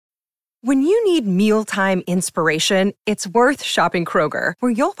When you need mealtime inspiration, it's worth shopping Kroger,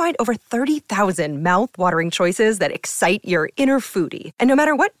 where you'll find over 30,000 mouth-watering choices that excite your inner foodie. And no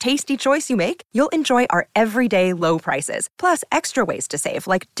matter what tasty choice you make, you'll enjoy our everyday low prices, plus extra ways to save,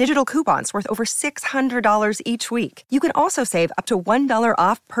 like digital coupons worth over $600 each week. You can also save up to $1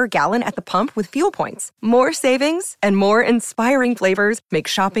 off per gallon at the pump with fuel points. More savings and more inspiring flavors make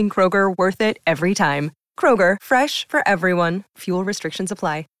shopping Kroger worth it every time. Kroger, fresh for everyone. Fuel restrictions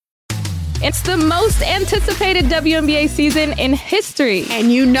apply. It's the most anticipated WNBA season in history.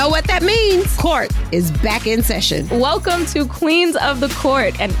 And you know what that means. Court is back in session. Welcome to Queens of the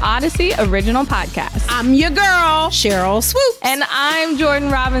Court, an Odyssey original podcast. I'm your girl, Cheryl Swoop. And I'm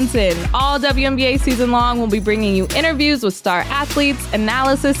Jordan Robinson. All WNBA season long, we'll be bringing you interviews with star athletes,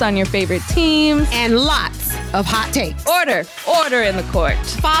 analysis on your favorite teams, and lots of hot takes. Order in the court.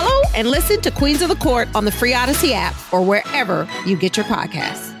 Follow and listen to Queens of the Court on the free Odyssey app or wherever you get your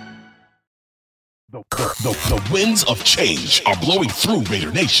podcasts. The winds of change are blowing through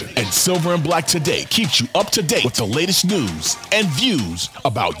Raider Nation, and Silver and Black Today keeps you up to date with the latest news and views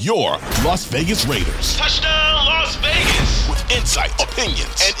about your Las Vegas Raiders. Touchdown, Las Vegas! With insight,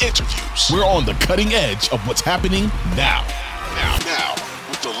 opinions, and interviews, we're on the cutting edge of what's happening now. Now,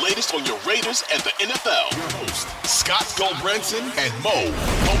 with the latest on your Raiders and the NFL, your hosts, Scott Goldbranson and Mo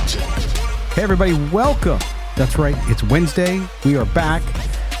Moton. Hey everybody, welcome. That's right, it's Wednesday. We are back.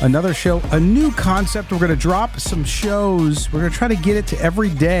 Another show, a new concept. We're going to drop some shows. We're going to try to get it to every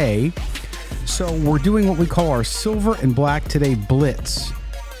day. So we're doing what we call our Silver and Black Today Blitz,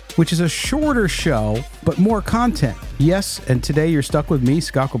 which is a shorter show, but more content. Yes, and today you're stuck with me,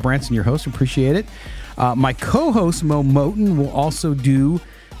 Scott Branson, your host. Appreciate it. My co-host, Mo Moton, will also do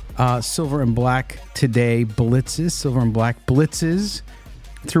Silver and Black Today Blitzes, Silver and Black Blitzes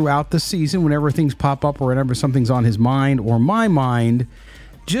throughout the season whenever things pop up or whenever something's on his mind or my mind.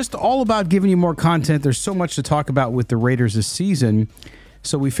 Just all about giving you more content. There's so much to talk about with the Raiders this season.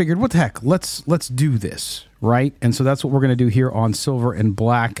 So we figured, what the heck, let's do this, right? And so that's what we're going to do here on Silver and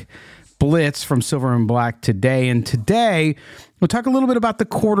Black Blitz from Silver and Black Today. And today, we'll talk a little bit about the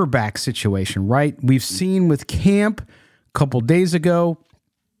quarterback situation, right? We've seen with camp a couple days ago,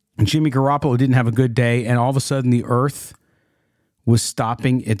 Jimmy Garoppolo didn't have a good day, and all of a sudden the earth was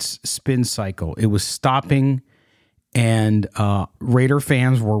stopping its spin cycle. It was stopping, and Raider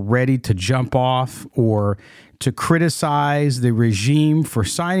fans were ready to jump off or to criticize the regime for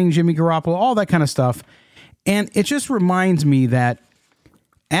signing Jimmy Garoppolo, all that kind of stuff. And it just reminds me that,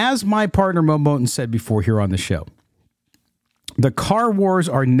 as my partner Mo Moton said before here on the show, the Carr wars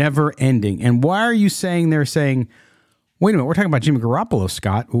are never ending. And why are you saying they're saying, wait a minute, we're talking about Jimmy Garoppolo,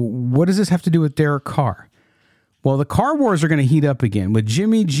 Scott. What does this have to do with Derek Carr? Well, the Carr wars are going to heat up again. With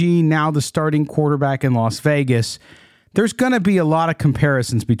Jimmy G now the starting quarterback in Las Vegas, there's going to be a lot of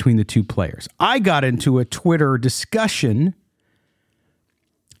comparisons between the two players. I got into a Twitter discussion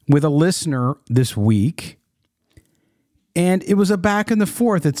with a listener this week, and it was a back and the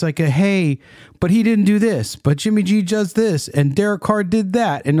forth. It's like hey, but he didn't do this, but Jimmy G does this, and Derek Carr did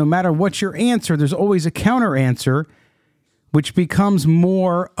that. And no matter what your answer, there's always a counter answer, which becomes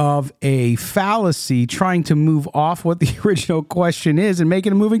more of a fallacy trying to move off what the original question is and make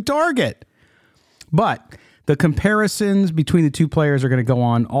it a moving target. But the comparisons between the two players are going to go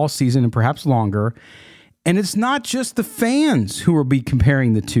on all season and perhaps longer. And it's not just the fans who will be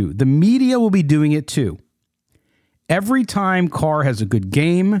comparing the two. The media will be doing it too. Every time Carr has a good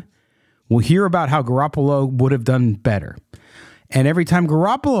game, we'll hear about how Garoppolo would have done better. And every time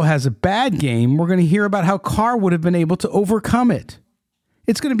Garoppolo has a bad game, we're going to hear about how Carr would have been able to overcome it.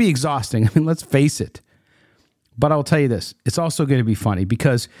 It's going to be exhausting. I mean, let's face it. But I'll tell you this. It's also going to be funny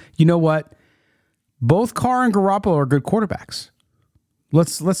because, you know what? Both Carr and Garoppolo are good quarterbacks.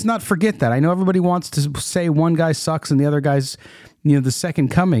 Let's not forget that. I know everybody wants to say one guy sucks and the other guy's, the second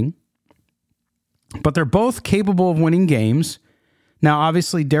coming. But they're both capable of winning games. Now,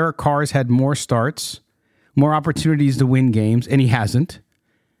 obviously, Derek Carr's had more starts, more opportunities to win games, and he hasn't.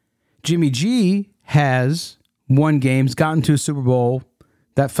 Jimmy G has won games, gotten to a Super Bowl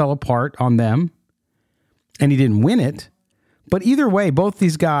that fell apart on them, and he didn't win it. But either way, both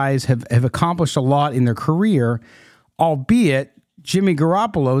these guys have accomplished a lot in their career, albeit Jimmy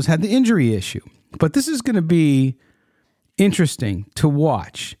Garoppolo's had the injury issue. But this is going to be interesting to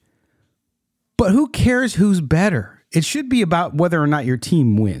watch. But who cares who's better? It should be about whether or not your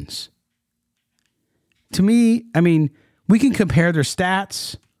team wins. To me, I mean, we can compare their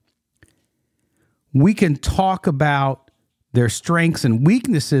stats. We can talk about their strengths and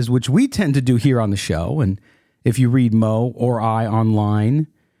weaknesses, which we tend to do here on the show. And if you read Mo or I online,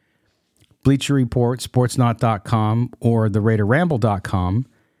 Bleacher Report, sportsnot.com, or theraiderramble.com,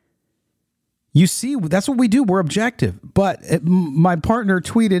 You see, that's what we do. We're objective. But my partner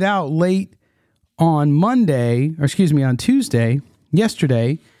tweeted out late on on Tuesday,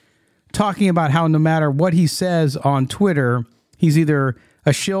 yesterday, talking about how no matter what he says on Twitter, he's either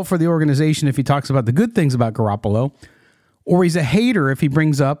a shill for the organization if he talks about the good things about Garoppolo, or he's a hater if he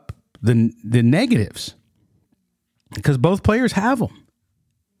brings up the negatives. Because both players have them.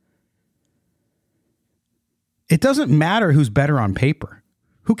 It doesn't matter who's better on paper.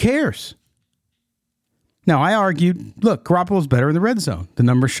 Who cares? Now, I argued, look, Garoppolo's better in the red zone. The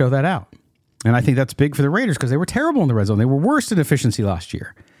numbers show that out. And I think that's big for the Raiders because they were terrible in the red zone. They were worse in efficiency last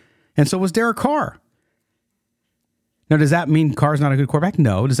year. And so was Derek Carr. Now, does that mean Carr's not a good quarterback?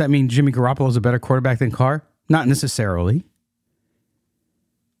 No. Does that mean Jimmy Garoppolo is a better quarterback than Carr? Not necessarily.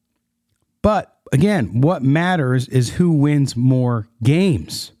 But, again, what matters is who wins more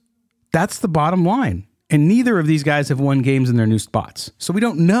games. That's the bottom line. And neither of these guys have won games in their new spots. So we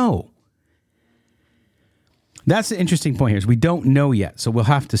don't know. That's the interesting point here is we don't know yet. So we'll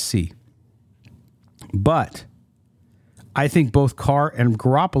have to see. But I think both Carr and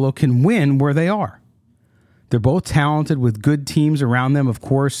Garoppolo can win where they are. They're both talented with good teams around them. Of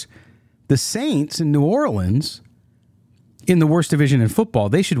course, the Saints in New Orleans, in the worst division in football,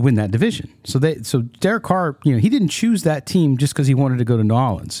 they should win that division. So Derek Carr, he didn't choose that team just because he wanted to go to New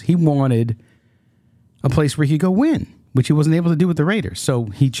Orleans. He wanted a place where he could go win, which he wasn't able to do with the Raiders. So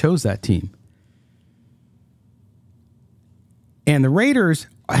he chose that team. And the Raiders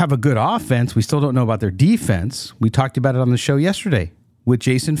have a good offense. We still don't know about their defense. We talked about it on the show yesterday with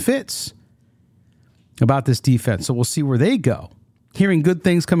Jason Fitz about this defense. So we'll see where they go. Hearing good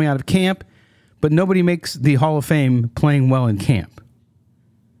things coming out of camp, but nobody makes the Hall of Fame playing well in camp.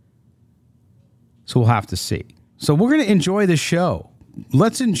 So we'll have to see. So we're going to enjoy the show.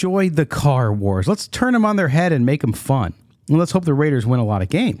 Let's enjoy the Carr wars. Let's turn them on their head and make them fun. And let's hope the Raiders win a lot of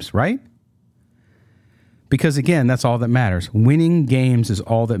games, right? Because, again, that's all that matters. Winning games is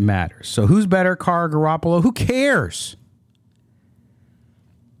all that matters. So who's better, Carr or Garoppolo? Who cares?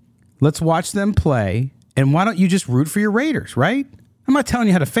 Let's watch them play. And why don't you just root for your Raiders, right? I'm not telling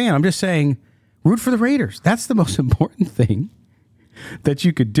you how to fan. I'm just saying root for the Raiders. That's the most important thing that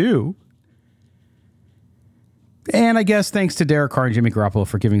you could do. And I guess thanks to Derek Carr and Jimmy Garoppolo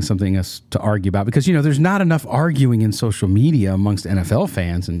for giving something us to argue about. Because, there's not enough arguing in social media amongst NFL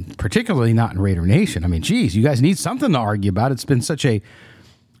fans, and particularly not in Raider Nation. I mean, geez, you guys need something to argue about. It's been such a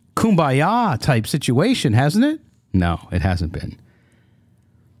kumbaya type situation, hasn't it? No, it hasn't been.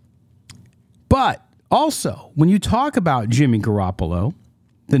 But also, when you talk about Jimmy Garoppolo,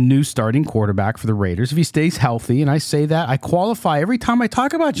 the new starting quarterback for the Raiders, if he stays healthy, and I say that, I qualify every time I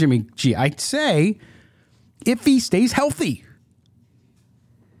talk about Jimmy G, I say, if he stays healthy.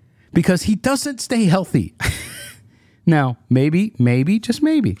 Because he doesn't stay healthy. Now, maybe, just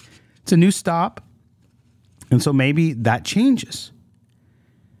maybe, it's a new stop. And so maybe that changes.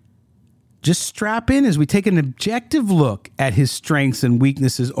 Just strap in as we take an objective look at his strengths and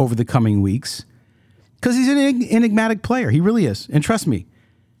weaknesses over the coming weeks. Because he's an enigmatic player. He really is. And trust me,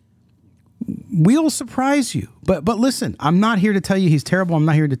 we'll surprise you. But listen, I'm not here to tell you he's terrible. I'm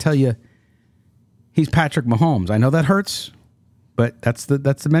not here to tell you he's Patrick Mahomes. I know that hurts, but that's the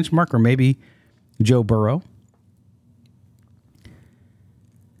benchmark, or maybe Joe Burrow.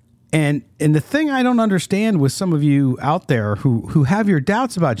 And the thing I don't understand with some of you out there who have your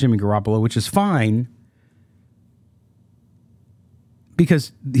doubts about Jimmy Garoppolo, which is fine,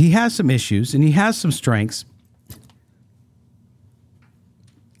 because he has some issues and he has some strengths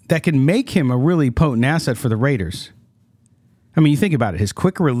that can make him a really potent asset for the Raiders. I mean, you think about it, his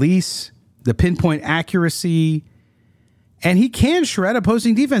quick release, the pinpoint accuracy, and he can shred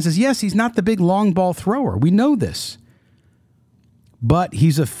opposing defenses. Yes, he's not the big long ball thrower. We know this. But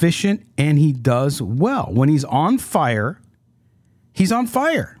he's efficient and he does well. When he's on fire, he's on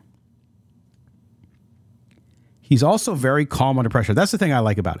fire. He's also very calm under pressure. That's the thing I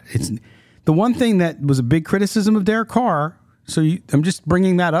like about it. It's the one thing that was a big criticism of Derek Carr. So I'm just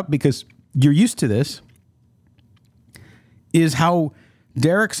bringing that up because you're used to this, is how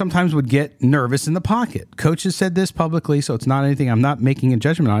Derek sometimes would get nervous in the pocket. Coach has said this publicly, so it's not anything. I'm not making a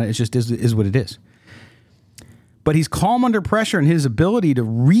judgment on it. It just is what it is. But he's calm under pressure, and his ability to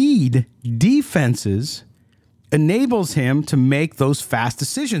read defenses enables him to make those fast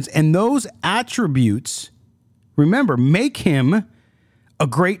decisions. And those attributes, remember, make him a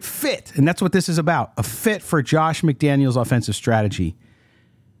great fit. And that's what this is about, a fit for Josh McDaniels' offensive strategy.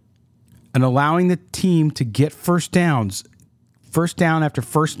 And allowing the team to get first downs, first down after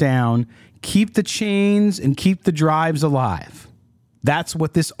first down, keep the chains and keep the drives alive. That's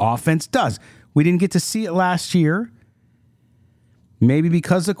what this offense does. We didn't get to see it last year, Maybe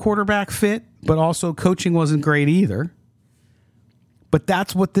because the quarterback fit, but also coaching wasn't great either. But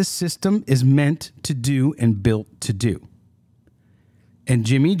that's what this system is meant to do and built to do. And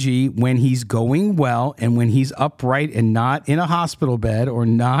Jimmy G, when he's going well and when he's upright and not in a hospital bed or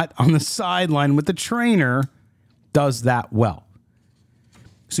not on the sideline with the trainer, does that well.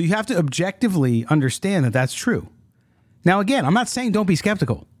 So you have to objectively understand that that's true. Now, again, I'm not saying don't be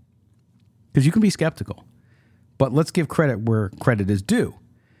skeptical, because you can be skeptical. But let's give credit where credit is due.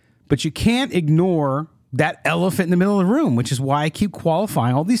 But you can't ignore that elephant in the middle of the room, which is why I keep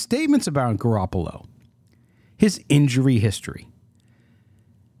qualifying all these statements about Garoppolo. His injury history.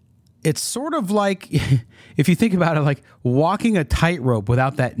 It's sort of like, if you think about it, like walking a tightrope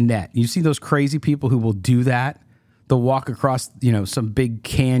without that net. You see those crazy people who will do that. They'll walk across, some big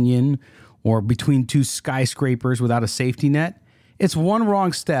canyon or between two skyscrapers without a safety net. It's one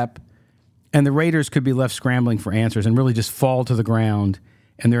wrong step, and the Raiders could be left scrambling for answers and really just fall to the ground.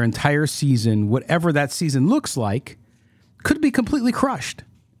 And their entire season, whatever that season looks like, could be completely crushed.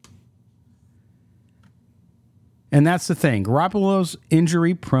 And that's the thing. Garoppolo's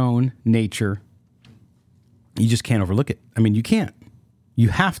injury-prone nature, you just can't overlook it. I mean, you can't. You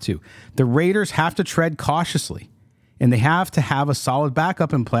have to. The Raiders have to tread cautiously, and they have to have a solid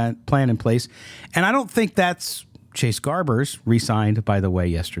backup and plan in place. And I don't think that's Chase Garbers, re-signed, by the way,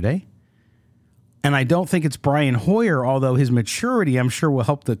 yesterday. And I don't think it's Brian Hoyer, although his maturity, I'm sure, will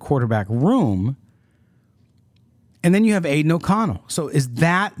help the quarterback room. And then you have Aiden O'Connell. So is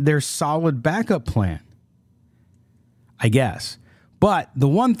that their solid backup plan? I guess. But the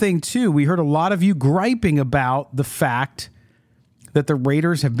one thing, too, we heard a lot of you griping about the fact that the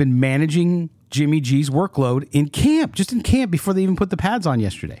Raiders have been managing Jimmy G's workload in camp, just in camp before they even put the pads on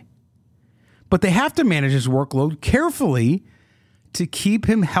yesterday. But they have to manage his workload carefully to keep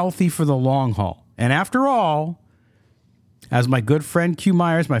him healthy for the long haul. And after all, as my good friend Q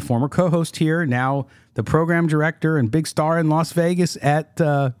Myers, my former co-host here, now the program director and big star in Las Vegas at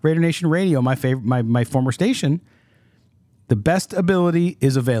Raider Nation Radio, my former station, the best ability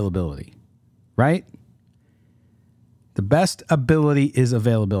is availability, right? The best ability is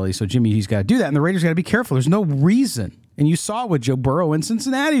availability. So Jimmy, he's got to do that. And the Raiders got to be careful. There's no reason. And you saw with Joe Burrow in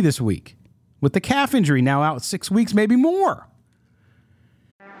Cincinnati this week with the calf injury, now out 6 weeks, maybe more.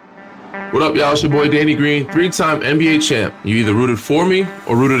 What up, y'all? It's your boy Danny Green, 3-time NBA champ. You either rooted for me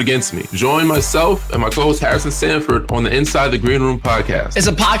or rooted against me. Join myself and my co-host Harrison Sanford on the Inside the Green Room podcast. It's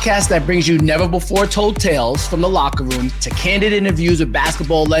a podcast that brings you never-before-told tales from the locker room to candid interviews with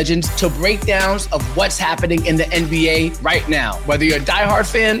basketball legends to breakdowns of what's happening in the NBA right now. Whether you're a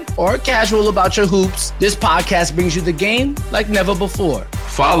diehard fan or casual about your hoops, this podcast brings you the game like never before.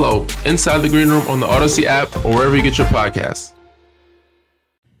 Follow Inside the Green Room on the Odyssey app or wherever you get your podcasts.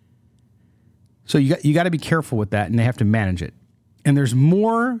 So you got to be careful with that, and they have to manage it. And there's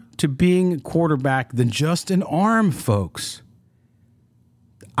more to being quarterback than just an arm, folks.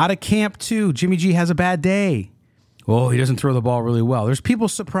 Out of camp, too, Jimmy G has a bad day. Oh, he doesn't throw the ball really well. There's people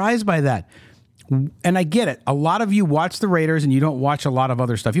surprised by that. And I get it. A lot of you watch the Raiders, and you don't watch a lot of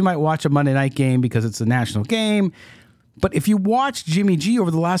other stuff. You might watch a Monday night game because it's a national game. But if you watch Jimmy G over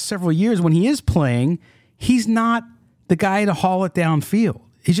the last several years when he is playing, he's not the guy to haul it downfield.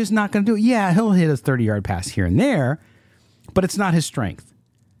 He's just not going to do it. Yeah, he'll hit a 30-yard pass here and there, but it's not his strength.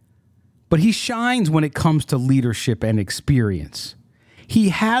 But he shines when it comes to leadership and experience. He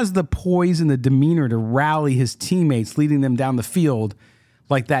has the poise and the demeanor to rally his teammates, leading them down the field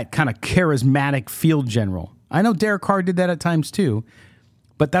like that kind of charismatic field general. I know Derek Carr did that at times too,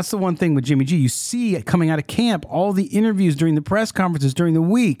 but that's the one thing with Jimmy G. You see it coming out of camp, all the interviews during the press conferences during the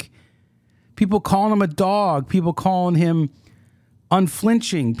week, people calling him a dog, people calling him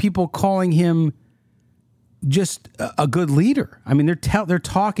unflinching, people calling him just a good leader. I mean, they're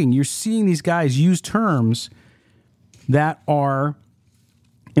talking. You're seeing these guys use terms that are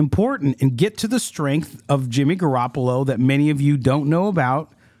important and get to the strength of Jimmy Garoppolo that many of you don't know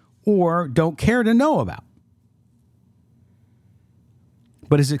about or don't care to know about.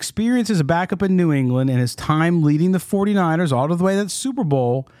 But his experience as a backup in New England and his time leading the 49ers all the way to that Super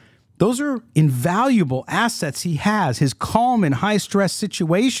Bowl, those are invaluable assets he has. His calm in high-stress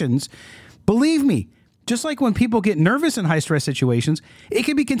situations, believe me, just like when people get nervous in high-stress situations, it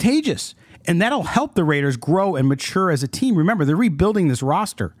can be contagious. And that'll help the Raiders grow and mature as a team. Remember, they're rebuilding this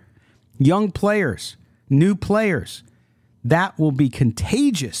roster. Young players, new players. That will be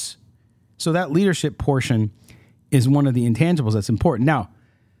contagious. So that leadership portion is one of the intangibles that's important. Now,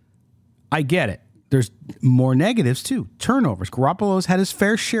 I get it. There's more negatives, too. Turnovers. Garoppolo's had his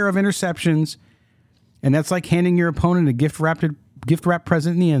fair share of interceptions, and that's like handing your opponent a gift-wrapped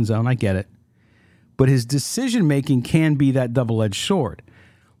present in the end zone. I get it. but his decision-making can be that double-edged sword.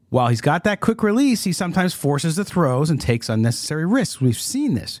 While he's got that quick release, he sometimes forces the throws and takes unnecessary risks. We've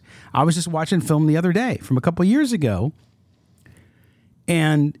seen this. I was just watching film the other day from a couple years ago,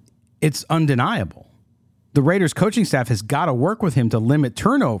 and it's undeniable. The Raiders coaching staff has got to work with him to limit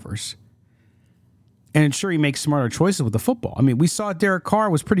turnovers and ensure he makes smarter choices with the football. I mean, we saw Derek Carr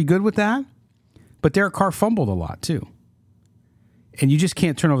was pretty good with that, but Derek Carr fumbled a lot too. And you just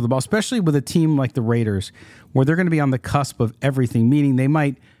can't turn over the ball, especially with a team like the Raiders, where they're going to be on the cusp of everything, meaning they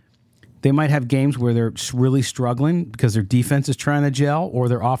might have games where they're really struggling because their defense is trying to gel or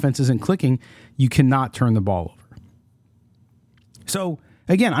their offense isn't clicking. You cannot turn the ball over. So,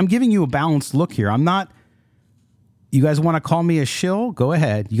 again, I'm giving you a balanced look here. I'm not, you guys want to call me a shill? Go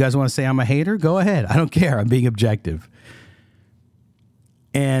ahead. You guys want to say I'm a hater? Go ahead. I don't care. I'm being objective.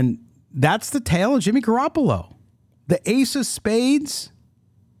 And that's the tale of Jimmy Garoppolo. The ace of spades.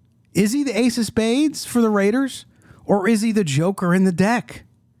 Is he the ace of spades for the Raiders? Or is he the joker in the deck?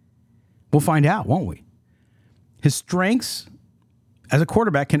 We'll find out, won't we? His strengths as a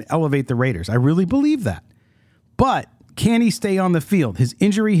quarterback can elevate the Raiders. I really believe that. But can he stay on the field? His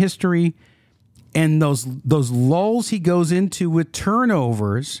injury history and those lulls he goes into with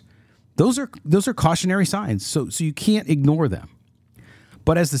turnovers, those are cautionary signs. So you can't ignore them.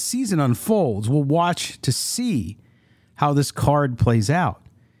 But as the season unfolds, we'll watch to see how this card plays out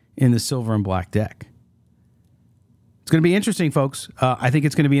in the silver and black deck. It's going to be interesting, folks. I think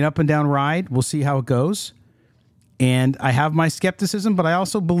it's going to be an up and down ride. We'll see how it goes. And I have my skepticism, but I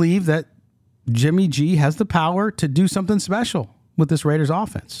also believe that Jimmy G has the power to do something special with this Raiders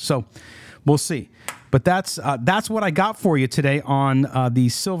offense. So we'll see. But that's what I got for you today on the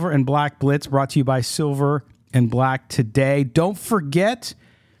Silver and Black Blitz, brought to you by Silver and Black Today. Don't forget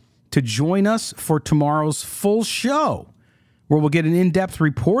to join us for tomorrow's full show, where we'll get an in-depth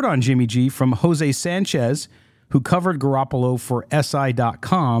report on Jimmy G from Jose Sanchez, who covered Garoppolo for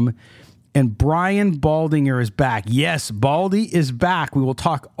SI.com. And Brian Baldinger is back. Yes, Baldy is back. We will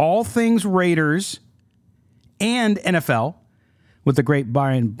talk all things Raiders and NFL with the great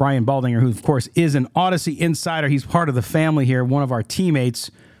Brian Baldinger, who, of course, is an Odyssey insider. He's part of the family here, one of our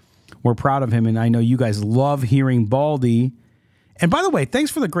teammates. We're proud of him, and I know you guys love hearing Baldy. And by the way,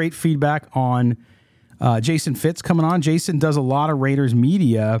 thanks for the great feedback on Jason Fitz coming on. Jason does a lot of Raiders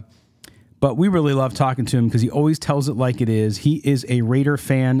media, but we really love talking to him because he always tells it like it is. He is a Raider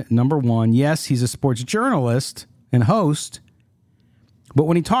fan, number one. Yes, he's a sports journalist and host, but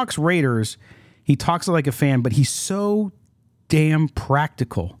when he talks Raiders, he talks like a fan, but he's so damn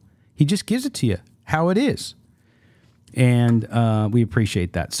practical. He just gives it to you how it is. And we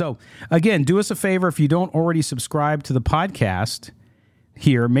appreciate that. So, again, do us a favor. If you don't already subscribe to the podcast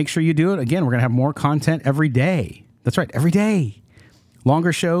here, make sure you do it. Again, we're going to have more content every day. That's right, every day.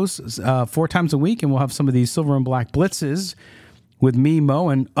 Longer shows 4 times a week, and we'll have some of these Silver and Black Blitzes with me, Mo,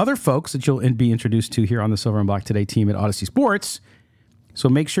 and other folks that you'll be introduced to here on the Silver and Black Today team at Odyssey Sports. So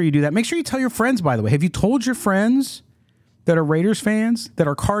make sure you do that. Make sure you tell your friends, by the way. Have you told your friends that are Raiders fans, that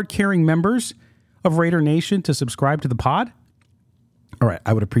are card-carrying members of Raider Nation, to subscribe to the pod? All right,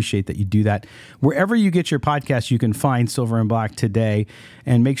 I would appreciate that you do that. Wherever you get your podcast, you can find Silver and Black Today,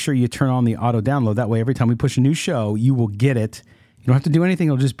 and make sure you turn on the auto download. That way, every time we push a new show, you will get it. You don't have to do anything.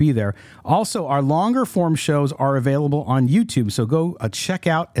 It'll just be there. Also, our longer form shows are available on YouTube. So go check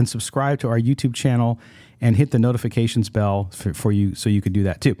out and subscribe to our YouTube channel and hit the notifications bell for you so you can do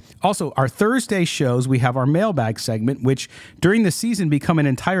that too. Also, our Thursday shows, we have our mailbag segment, which during the season become an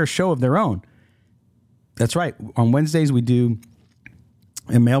entire show of their own. That's right. On Wednesdays, we do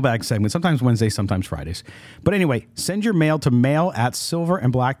a mailbag segment, sometimes Wednesdays, sometimes Fridays. But anyway, send your mail to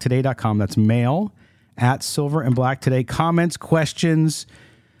mail@silverandblacktoday.com. That's mail@silverandblacktoday. Comments, questions,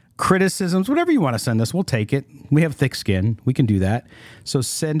 criticisms, whatever you want to send us, we'll take it. We have thick skin. We can do that. So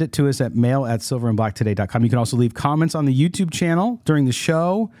send it to us at mail@silverandblacktoday.com. You can also leave comments on the YouTube channel during the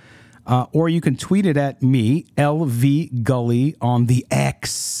show, or you can tweet it at me, LV Gully, on the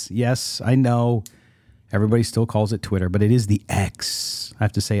X. Yes, I know everybody still calls it Twitter, but it is the X. I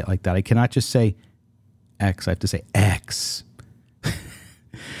have to say it like that. I cannot just say X. I have to say X.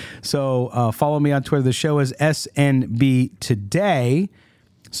 So follow me on Twitter. The show is SNB Today.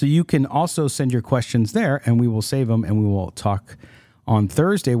 So you can also send your questions there, and we will save them, and we will talk on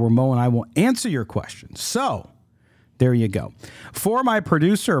Thursday where Mo and I will answer your questions. So there you go. For my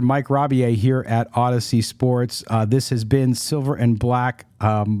producer, Mike Rabier here at Odyssey Sports, this has been Silver and Black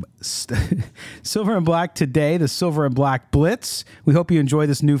Silver and Black Today, the Silver and Black Blitz. We hope you enjoy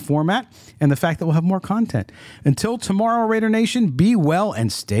this new format and the fact that we'll have more content. Until tomorrow, Raider Nation, be well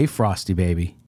and stay frosty, baby.